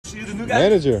You the new guy?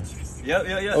 Manager. Yep.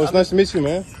 Oh, it's nice to meet you,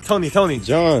 man. Tony.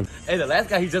 John. Hey, the last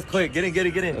guy, he just quit. Get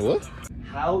in. What?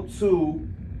 How to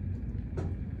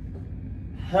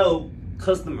help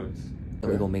customers.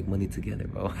 We're gonna make money together,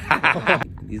 bro.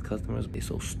 These customers, they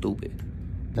so stupid.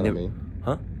 Kind of mean.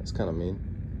 Huh? That's kind of mean.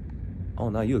 Oh,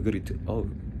 nah, you a goodie too.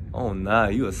 Oh, nah,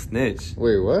 you a snitch.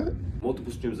 Wait, what?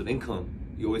 Multiple streams of income.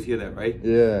 You always hear that, right?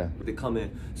 Yeah. But they come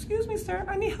in, excuse me, sir,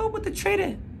 I need help with the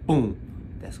trading. Boom.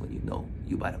 That's when you know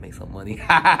you about to make some money.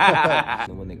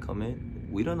 And when they come in,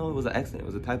 we don't know it was an accident. It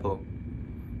was a typo.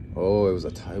 Oh, it was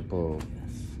a typo.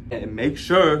 Yes. And make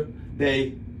sure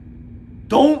they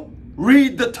don't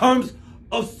read the terms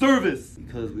of service.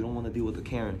 Because we don't want to deal with the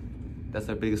Karen. That's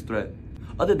our biggest threat.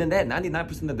 Other than that,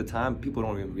 99% of the time, people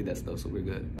don't even read that stuff, so we're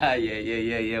good.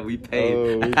 Yeah, we paid.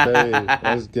 Oh, we paid.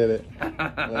 Let's get it.